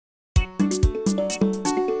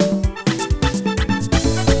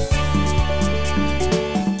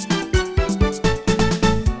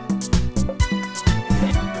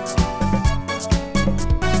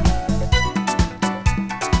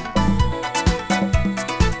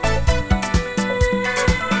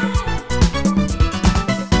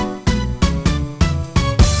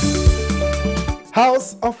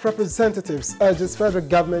House of Representatives urges federal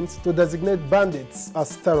government to designate bandits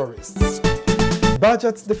as terrorists.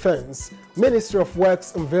 Budget Defense. Ministry of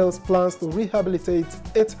Works unveils plans to rehabilitate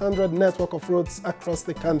 800 network of roads across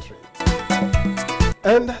the country.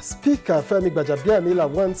 And Speaker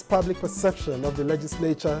Femi wants public perception of the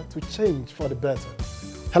legislature to change for the better.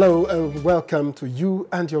 Hello and welcome to You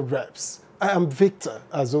and Your Reps. I am Victor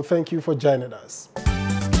Azo. Thank you for joining us.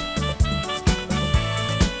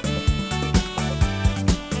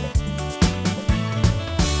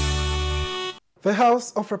 The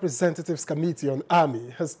House of Representatives Committee on Army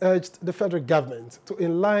has urged the federal government to,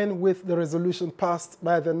 in line with the resolution passed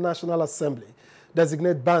by the National Assembly,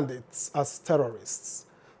 designate bandits as terrorists.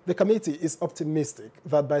 The committee is optimistic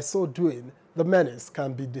that by so doing, the menace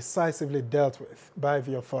can be decisively dealt with by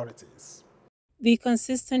the authorities. The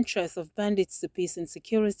consistent threat of bandits to peace and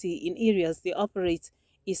security in areas they operate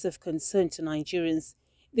is of concern to Nigerians.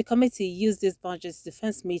 The committee used this budget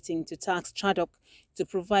defense meeting to task Chadok to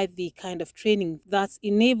provide the kind of training that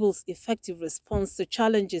enables effective response to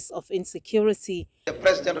challenges of insecurity. The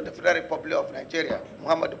President of the Federal Republic of Nigeria,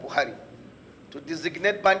 Muhammadu Buhari, to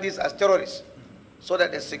designate bandits as terrorists so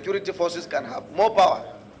that the security forces can have more power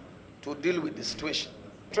to deal with the situation.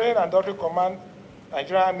 Train and Doctrine Command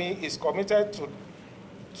Nigerian Army is committed to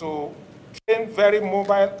train very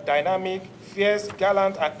mobile, dynamic, fierce,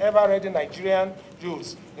 gallant, and ever-ready Nigerian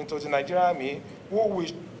youths into the Nigerian Army who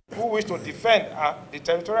wish to defend the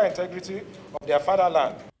territorial integrity of their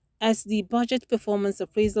fatherland. As the budget performance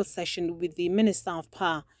appraisal session with the Minister of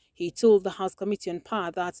Power, he told the House Committee on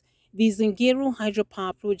Power that the Zungeru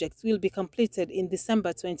hydropower project will be completed in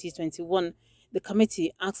December 2021. The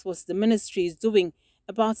committee asked what the ministry is doing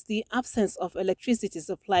about the absence of electricity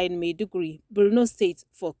supply in Maiduguri, Borno State,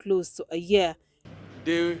 for close to a year.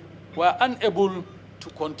 They were unable to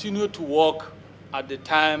continue to work at the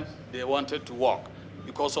time they wanted to work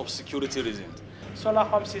because of security reasons. Solar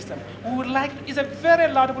home system. We would like, it's a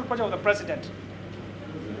very laudable project of the president.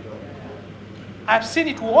 I've seen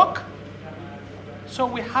it work, so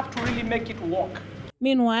we have to really make it work.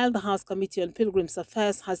 Meanwhile, the House Committee on Pilgrims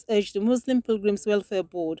Affairs has urged the Muslim Pilgrims Welfare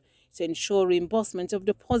Board to ensure reimbursement of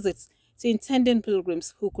deposits to intending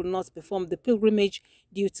pilgrims who could not perform the pilgrimage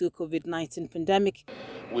due to COVID-19 pandemic.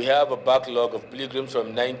 We have a backlog of pilgrims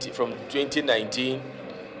from 2019,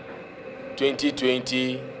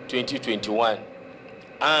 2020, 2021,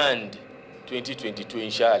 and 2022,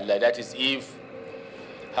 inshallah. That is if.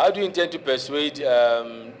 How do you intend to persuade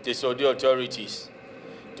the Saudi authorities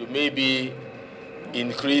to maybe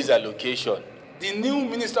increase allocation? The new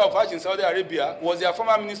Minister of Hajj in Saudi Arabia was their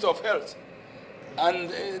former Minister of Health. And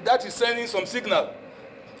that is sending some signal.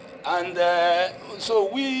 And so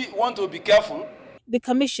we want to be careful. The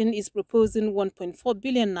Commission is proposing 1.4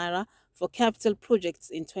 billion naira for capital projects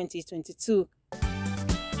in 2022.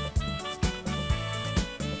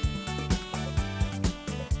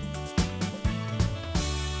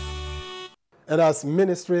 And as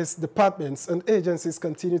ministries, departments, and agencies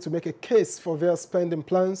continue to make a case for their spending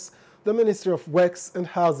plans, the Ministry of Works and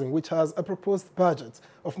Housing, which has a proposed budget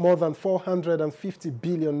of more than 450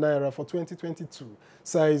 billion naira for 2022,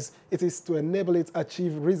 says it is to enable it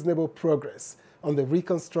achieve reasonable progress on the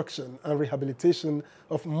reconstruction and rehabilitation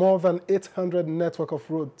of more than 800 network of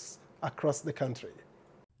roads across the country.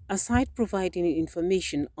 Aside providing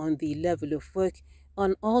information on the level of work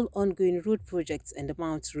on all ongoing road projects and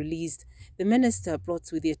amounts released, the minister brought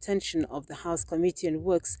to the attention of the House Committee on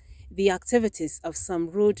Works the activities of some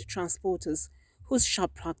road transporters whose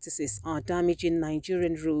sharp practices are damaging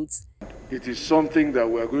Nigerian roads. It is something that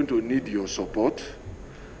we are going to need your support.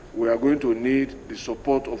 We are going to need the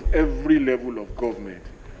support of every level of government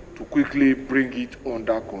to quickly bring it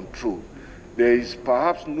under control. There is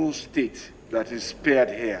perhaps no state that is spared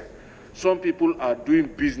here. Some people are doing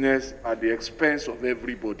business at the expense of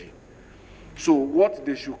everybody. So what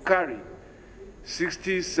they should carry,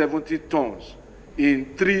 60, 70 tons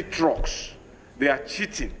in 3 trucks, they are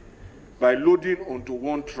cheating by loading onto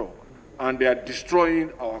 1 truck, and they are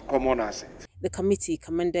destroying our common assets. The committee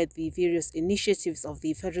commended the various initiatives of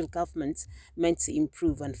the federal government meant to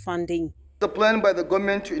improve on funding. The plan by the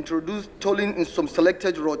government to introduce tolling in some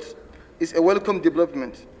selected roads is a welcome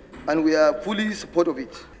development, and we are fully in support of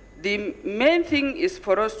it. The main thing is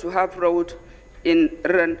for us to have road in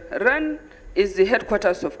Ran. Ran is the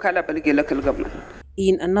headquarters of Kalabalgi local government.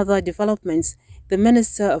 In another development, the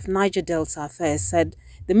Minister of Niger Delta Affairs said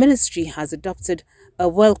the ministry has adopted a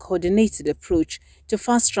well-coordinated approach to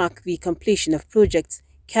fast-track the completion of projects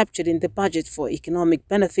captured in the budget for economic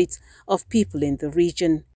benefit of people in the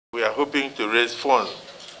region. We are hoping to raise funds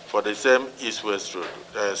for the same East-West Road.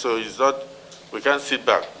 So it's not We can't sit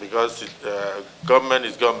back because government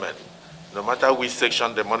is government. No matter which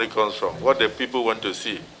section the money comes from, what the people want to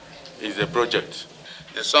see is a project.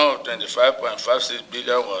 The sum of 25.56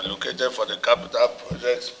 billion was allocated for the capital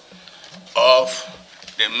projects of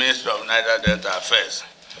the Ministry of Niger Delta Affairs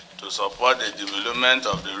to support the development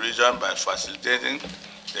of the region by facilitating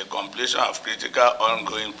the completion of critical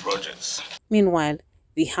ongoing projects. Meanwhile,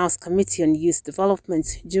 the House Committee on Youth Development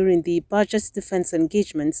during the budget defense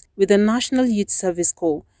engagements with the National Youth Service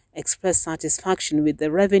Corps expressed satisfaction with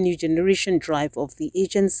the revenue generation drive of the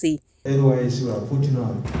agency. NYC are putting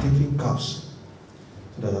on taking caps.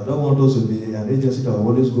 So that I don't want us to be an agency that will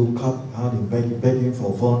always go cap hand in begging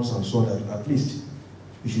for funds and so that at least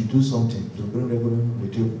we should do something to bring revenue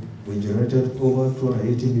with you. We generated over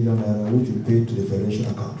 280 million naira which we paid to the Federation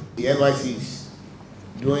account. The NYC is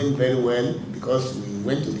doing very well because we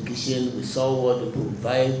went to the kitchen, we saw what we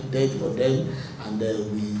provided for them, and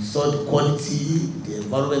we saw the quality, the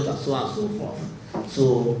environment, and so on and so forth.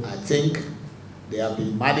 So I think they have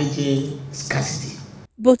been managing scarcity.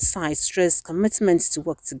 Both sides stressed commitments to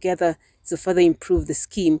work together to further improve the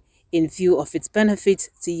scheme in view of its benefit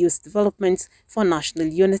to youth development for national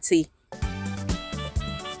unity.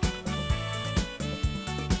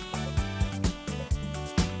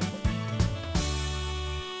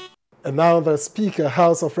 And now the Speaker,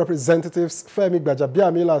 House of Representatives, Femi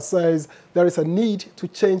Gbajabiamila, says there is a need to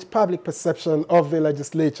change public perception of the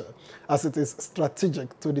legislature as it is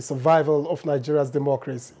strategic to the survival of Nigeria's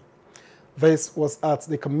democracy. This was at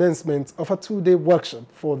the commencement of a two-day workshop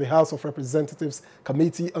for the House of Representatives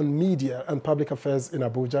Committee on Media and Public Affairs in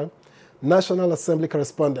Abuja. National Assembly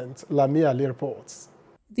correspondent Lamia Ali reports.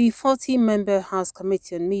 The 40-member House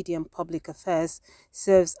Committee on Media and Public Affairs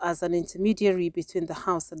serves as an intermediary between the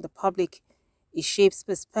House and the public. It shapes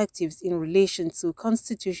perspectives in relation to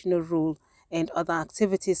constitutional rule and other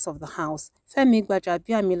activities of the House. Femi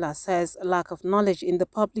Gbajabiamila says a lack of knowledge in the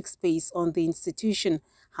public space on the institution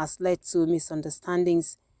has led to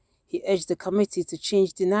misunderstandings. He urged the committee to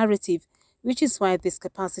change the narrative, which is why this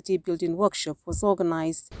capacity-building workshop was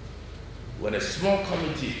organized. When a small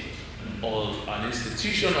committee or an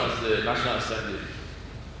institution as the National Assembly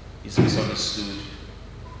is misunderstood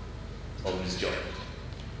or misjudged,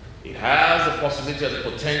 it has the possibility of the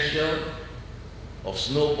potential of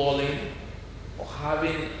snowballing or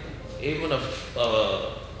having even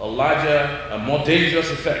a larger and more dangerous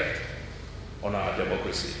effect on our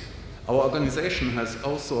democracy. Our organization has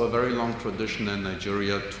also a very long tradition in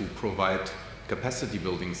Nigeria to provide capacity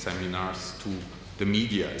building seminars to the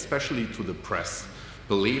media, especially to the press,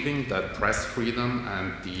 believing that press freedom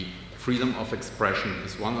and the freedom of expression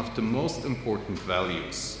is one of the most important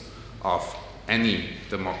values of any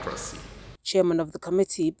democracy. Chairman of the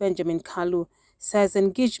committee, Benjamin Kalu, says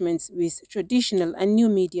engagement with traditional and new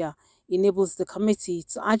media enables the committee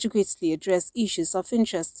to adequately address issues of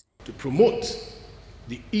interest. To promote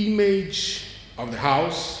the image of the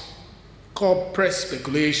House, curb press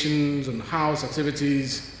speculations on House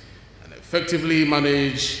activities, and effectively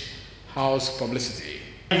manage House publicity.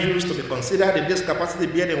 Issues to be considered in this capacity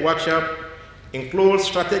building workshop include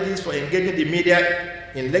strategies for engaging the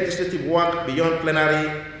media in legislative work beyond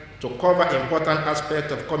plenary to cover important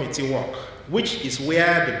aspects of committee work, which is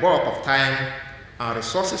where the bulk of time and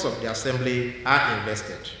resources of the Assembly are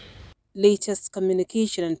invested. Latest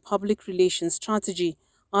communication and public relations strategy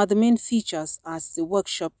are the main features at the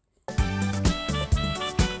workshop.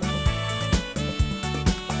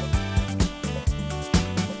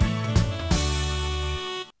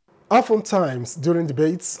 Oftentimes, during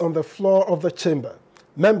debates on the floor of the chamber,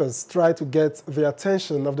 members try to get the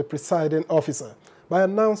attention of the presiding officer by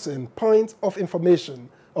announcing point of information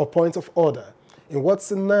or point of order. In what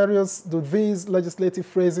scenarios do these legislative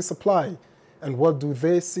phrases apply, and what do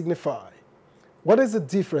they signify? What is the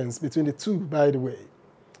difference between the two, by the way?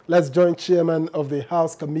 Let's join Chairman of the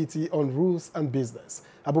House Committee on Rules and Business,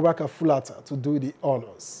 Abubakar Fulata, to do the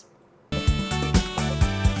honors.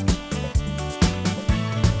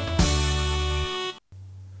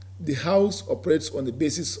 The House operates on the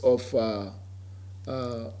basis of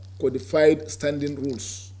codified standing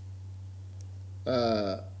rules.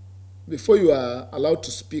 Before you are allowed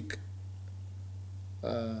to speak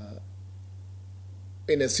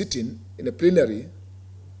in a sitting, in a plenary,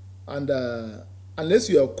 and unless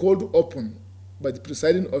you are called upon by the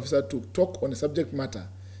presiding officer to talk on a subject matter,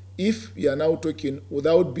 if you are now talking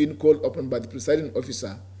without being called upon by the presiding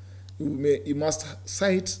officer, you must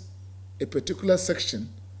cite a particular section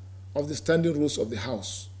of the standing rules of the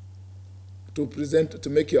House to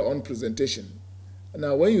make your own presentation.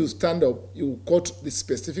 Now, when you stand up, you quote the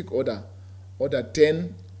specific order, Order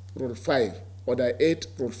 10, Rule 5, Order 8,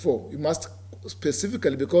 Rule 4. You must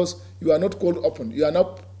specifically because you are not called upon. You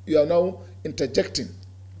are now interjecting.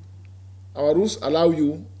 Our rules allow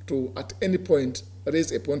you to, at any point,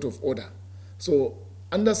 raise a point of order. So,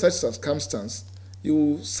 under such circumstance,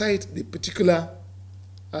 you cite the particular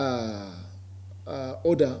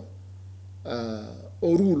order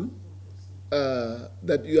or rule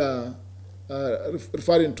that you are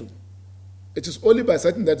referring to. It is only by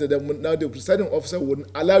citing that now the presiding officer would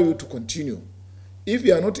allow you to continue. If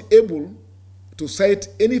you are not able to cite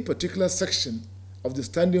any particular section of the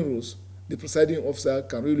standing rules, the presiding officer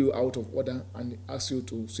can rule you out of order and ask you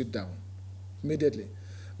to sit down immediately.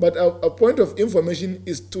 But a point of information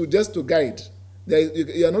is just to guide.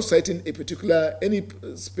 You are not citing any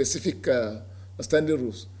specific standing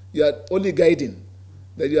rules. You are only guiding.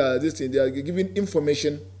 That you are giving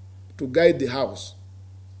information to guide the House.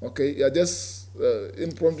 Okay, you are just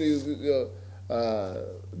impromptu.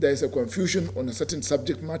 There is a confusion on a certain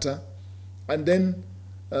subject matter, and then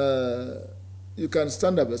you can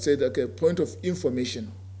stand up and say, okay, point of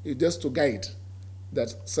information. It's just to guide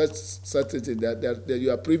that that you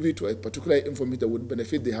are privy to a particular information that would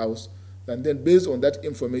benefit the House, and then based on that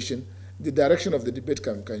information, the direction of the debate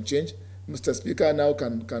can change. Mr. Speaker now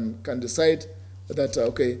can decide that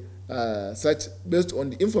okay, such based on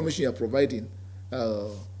the information you are providing,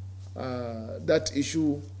 that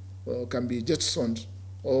issue can be jettisoned,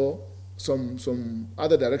 or some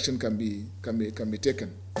other direction can be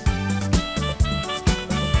taken.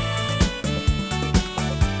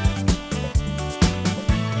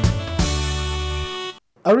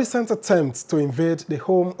 A recent attempt to invade the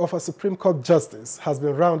home of a Supreme Court justice has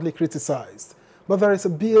been roundly criticized, but there is a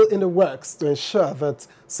bill in the works to ensure that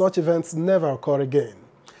such events never occur again.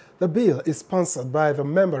 The bill is sponsored by the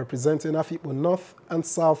member representing Afikpo North and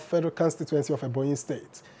South Federal Constituency of Ebonyi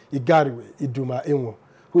State, Igariwe Iduma Enwo,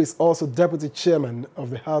 who is also Deputy Chairman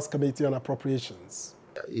of the House Committee on Appropriations.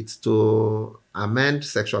 It's to amend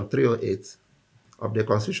Section 308 of the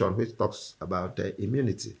Constitution, which talks about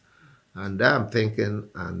immunity. And I'm thinking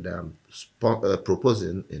and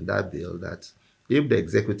proposing in that bill that if the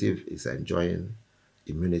executive is enjoying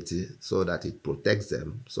immunity so that it protects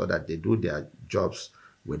them, so that they do their jobs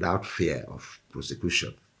without fear of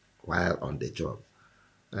prosecution while on the job,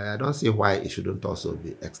 I don't see why it shouldn't also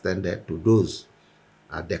be extended to those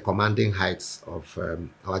at the commanding heights of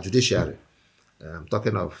our judiciary. I'm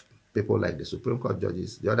talking of people like the Supreme Court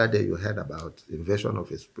judges. The other day you heard about invasion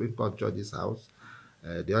of a Supreme Court judge's house.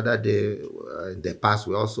 The other day, in the past,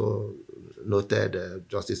 we also noted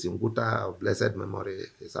Justice Nguta of blessed memory.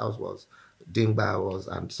 His house was, Dingba was,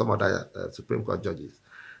 and some other Supreme Court judges.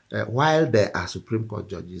 While there are Supreme Court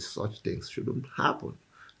judges, such things shouldn't happen.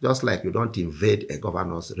 Just like you don't invade a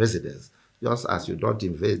governor's residence, just as you don't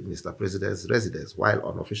invade Mr. President's residence while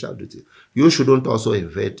on official duty, you shouldn't also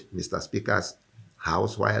invade Mr. Speaker's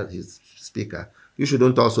house while he's Speaker. You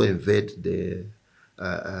shouldn't also invade the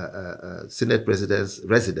Senate President's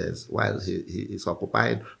residence while he is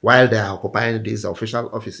occupying, while they are occupying these official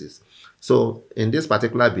offices. So in this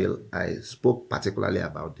particular bill, I spoke particularly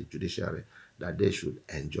about the judiciary, that they should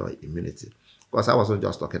enjoy immunity. Because I wasn't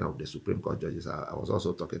just talking of the Supreme Court judges, I was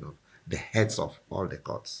also talking of the heads of all the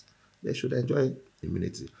courts. They should enjoy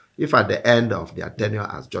immunity. If at the end of their tenure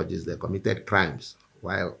as judges, they committed crimes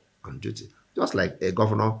while on duty, just like a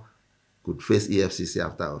governor could face EFCC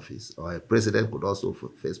after office, or a president could also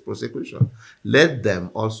face prosecution. Let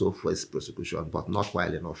them also face prosecution, but not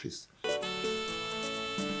while in office.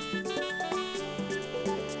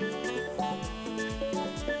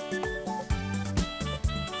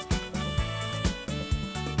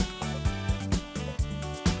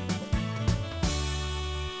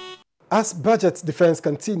 As budget defense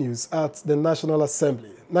continues at the National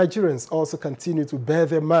Assembly, Nigerians also continue to bear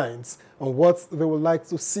their minds on what they would like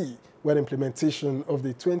to see when implementation of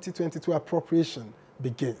the 2022 appropriation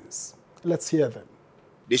begins. Let's hear them.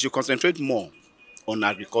 They should concentrate more on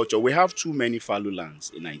agriculture. We have too many fallow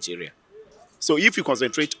lands in Nigeria. So if you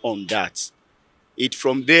concentrate on that,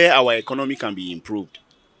 from there our economy can be improved.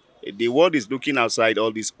 The world is looking outside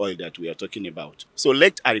all this oil that we are talking about. So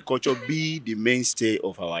let agriculture be the mainstay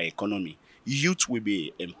of our economy. Youth will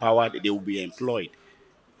be empowered, they will be employed.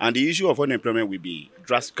 And the issue of unemployment will be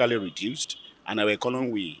drastically reduced, and our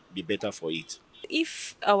economy will be better for it.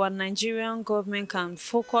 If our Nigerian government can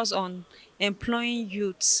focus on employing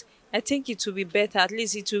youths, I think it will be better. At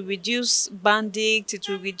least it will reduce bandits, it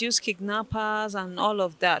will reduce kidnappers and all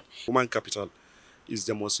of that. Human capital is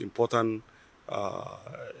the most important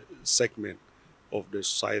segment of the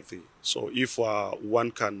society. So if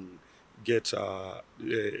one can get a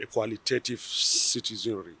qualitative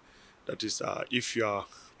citizenry That is, if your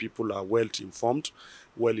people are well informed,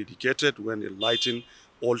 well educated, well enlightened,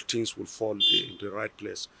 all things will fall in the right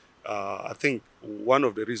place. I think one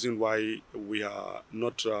of the reasons why we are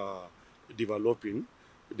not developing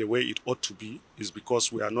the way it ought to be is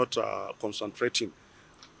because we are not concentrating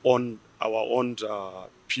on our own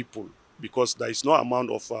people, because there is no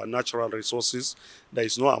amount of natural resources, there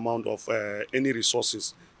is no amount of any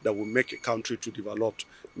resources that will make a country to develop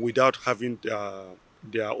without having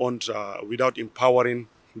their own, without empowering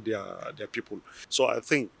their people. So I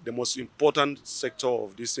think the most important sector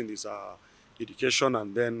of this thing is education,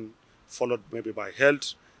 and then followed maybe by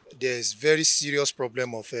health. There's very serious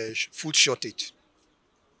problem of food shortage.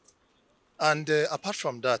 And apart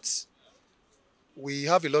from that, we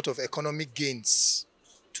have a lot of economic gains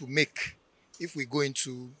to make if we go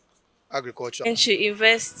into agriculture. And should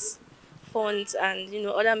invest funds and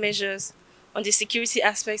other measures on the security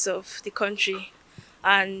aspects of the country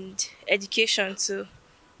and education too.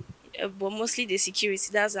 But mostly the security,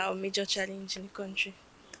 that's our major challenge in the country.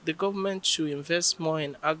 The government should invest more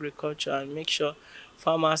in agriculture and make sure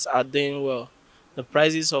farmers are doing well. The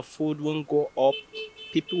prices of food won't go up.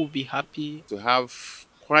 People will be happy. To have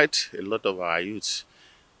quite a lot of our youths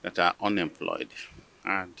that are unemployed,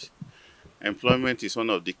 and employment is one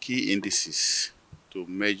of the key indices to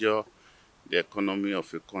measure the economy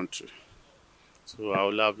of a country. So I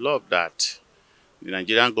would have loved that the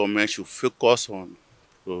Nigerian government should focus on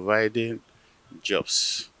providing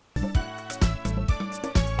jobs.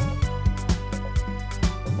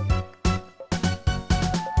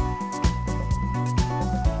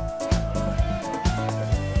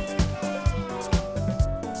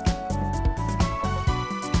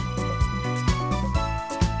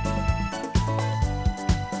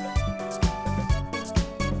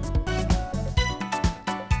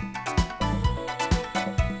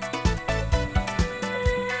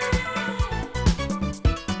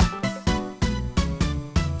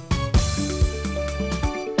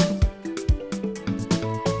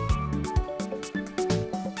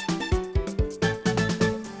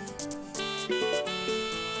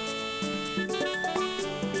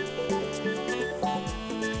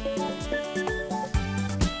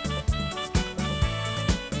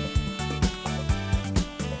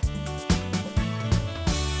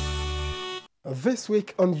 This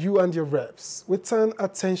week on You and Your Reps, we turn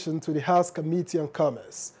attention to the House Committee on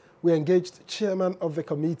Commerce. We engaged Chairman of the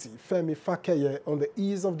committee, Femi Fakeye, on the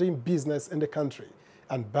ease of doing business in the country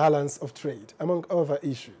and balance of trade, among other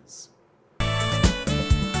issues.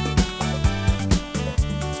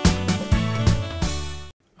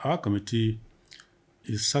 Our committee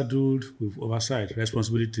is saddled with oversight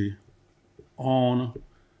responsibility on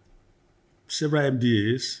several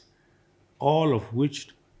MDAs, all of which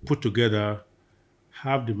put together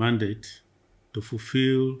have the mandate to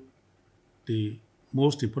fulfill the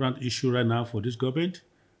most important issue right now for this government,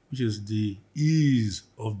 which is the ease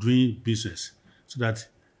of doing business. So that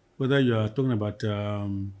whether you are talking about the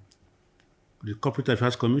Corporate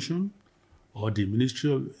Affairs Commission or the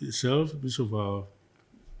Ministry of itself, Ministry of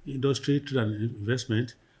Industry, Trade and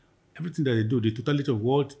Investment, everything that they do, the totality of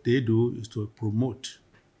what they do is to promote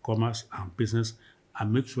commerce and business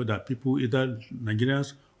and make sure that people, either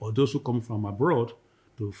Nigerians or those who come from abroad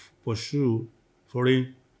to pursue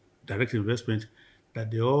foreign direct investment,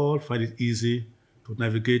 that they all find it easy to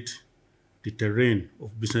navigate the terrain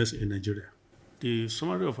of business in Nigeria. The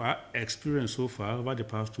summary of our experience so far over the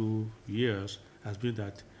past 2 years has been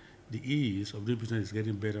that the ease of doing business is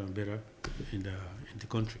getting better and better in the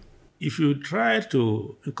country. If you try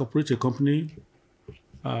to incorporate a company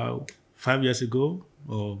 5 years ago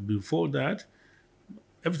or before that,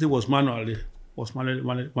 everything was manually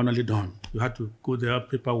done. You had to go there,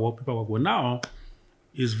 paperwork. But now,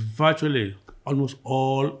 it's virtually almost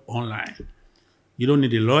all online. You don't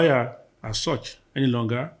need a lawyer as such any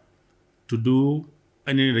longer to do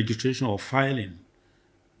any registration or filing.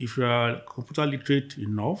 If you are computer literate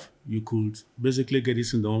enough, you could basically get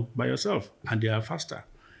this done by yourself, and they are faster.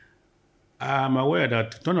 I'm aware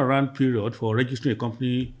that turnaround period for registering a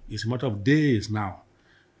company is a matter of days now.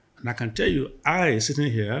 And I can tell you,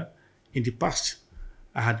 sitting here, in the past,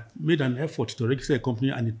 I had made an effort to register a company,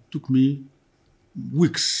 and it took me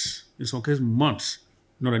weeks, in some cases months,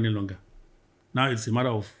 not any longer. Now it's a matter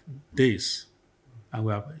of days, and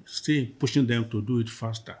we are still pushing them to do it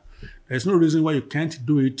faster. There's no reason why you can't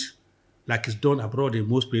do it like it's done abroad in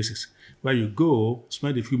most places, where you go,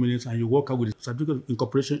 spend a few minutes, and you walk out with a certificate of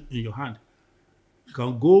incorporation in your hand. You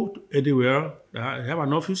can go to anywhere, they have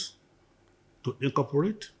an office to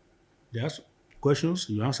incorporate. They ask questions,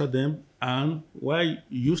 you answer them, and while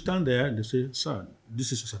you stand there, they say, "Sir,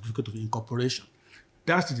 this is a certificate of incorporation."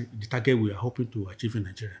 That's the target we are hoping to achieve in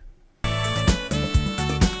Nigeria.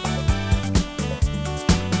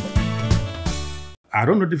 I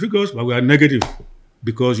don't know the figures, but we are negative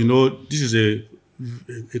because, you know, this is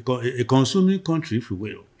a consuming country, if you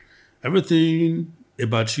will. Everything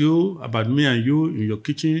about you, about me and you, in your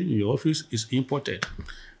kitchen, in your office, is imported.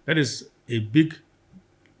 That is a big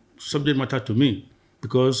subject matter to me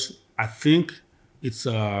because I think it's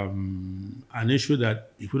an issue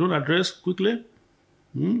that if we don't address quickly,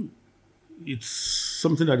 it's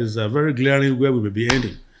something that is very glaring where we may be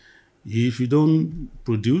ending. If you don't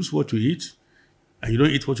produce what you eat, and you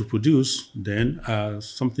don't eat what you produce, then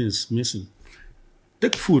something is missing.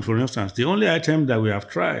 Take food, for instance. The only item that we have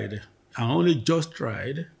tried, and only just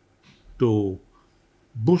tried, to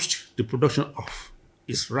boost the production of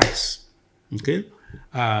is rice. Okay?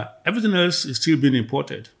 Everything else is still being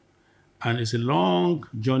imported. And it's a long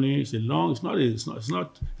journey, it's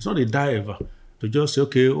not a dive to just say,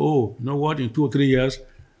 okay, oh, you know what, in 2 or 3 years,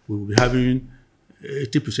 we will be having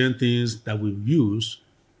 80% things that we use.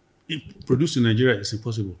 Produced in Nigeria is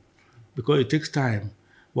impossible because it takes time.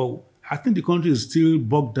 But I think the country is still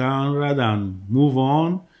bogged down rather than move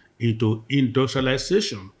on into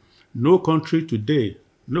industrialization. No country today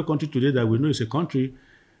that we know is a country,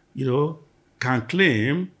 you know, can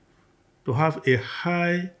claim to have a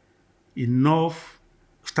high enough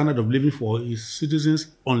standard of living for its citizens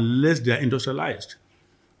unless they are industrialized.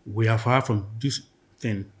 We are far from this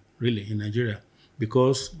thing, really, in Nigeria,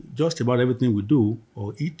 because just about everything we do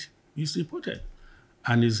or eat is imported.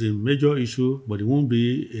 And it's a major issue, but it won't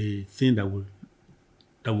be a thing that will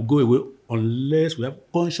go away unless we have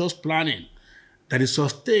conscious planning that is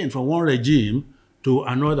sustained from one regime to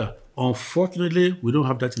another. Unfortunately, we don't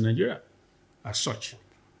have that in Nigeria as such.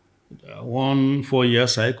 1 4-year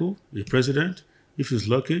cycle, the president, if he's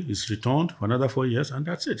lucky, is returned for another 4 years, and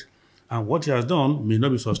that's it. And what he has done may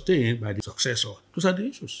not be sustained by the successor. Those are the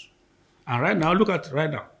issues. And right now, look at right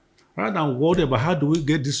now. Rather than worry about how do we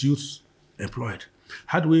get these youths employed,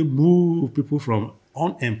 how do we move people from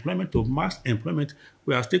unemployment to mass employment,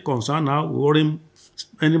 we are still concerned now, worrying,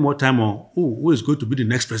 spending more time on who is going to be the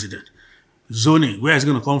next president, zoning, where is it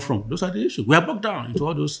going to come from. Those are the issues. We are bogged down into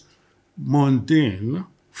all those mundane,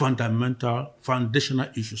 fundamental, foundational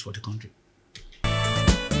issues for the country.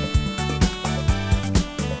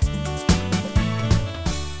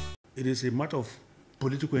 It is a matter of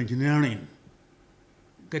political engineering,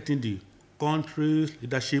 getting the country's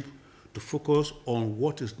leadership to focus on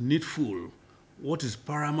what is needful, what is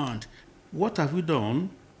paramount. What have we done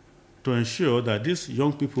to ensure that these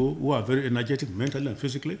young people who are very energetic mentally and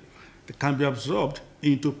physically, they can be absorbed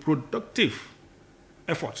into productive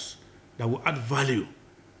efforts that will add value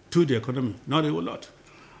to the economy? Not a whole lot.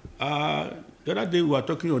 The other day we were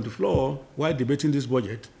talking on the floor while debating this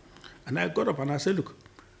budget, and I got up and I said, look,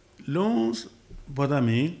 loans bother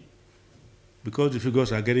me because the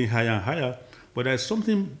figures are getting higher and higher, but there's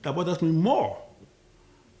something that bothers me more.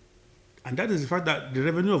 And that is the fact that the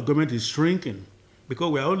revenue of government is shrinking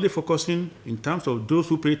because we are only focusing in terms of those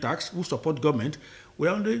who pay tax, who support government. We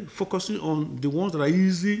are only focusing on the ones that are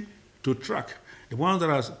easy to track. The ones that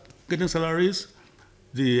are getting salaries,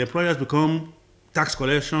 the employers become tax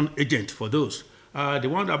collection agent for those. The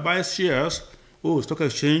one that buys shares, stock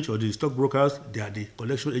exchange or the stock brokers, they are the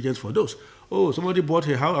collection agents for those. Somebody bought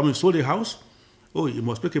a house, sold a house. You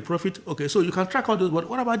must make a profit. Okay, so you can track all those, but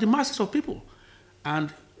what about the masses of people?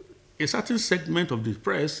 And a certain segment of the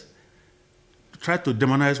press tried to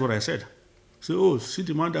demonize what I said. So, see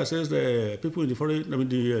the man that says the people in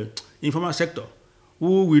the informal sector,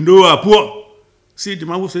 who we know are poor. See the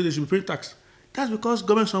man who says they should pay tax. That's because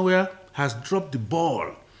government somewhere has dropped the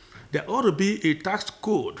ball. There ought to be a tax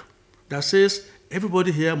code that says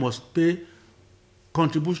everybody here must pay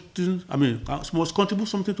contributions, must contribute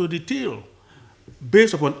something to the till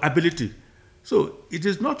based upon ability. So it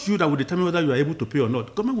is not you that will determine whether you are able to pay or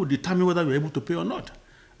not. Government will determine whether you are able to pay or not.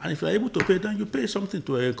 And if you are able to pay, then you pay something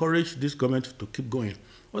to encourage this government to keep going.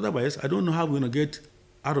 Otherwise, I don't know how we're going to get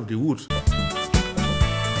out of the woods.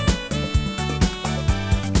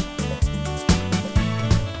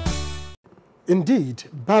 Indeed,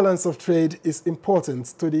 balance of trade is important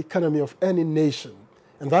to the economy of any nation,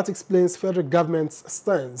 and that explains federal government's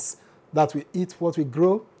stance that we eat what we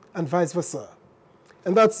grow and vice versa.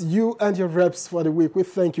 And that's you and your reps for the week. We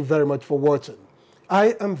thank you very much for watching.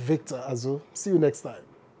 I am Victor Azu. See you next time.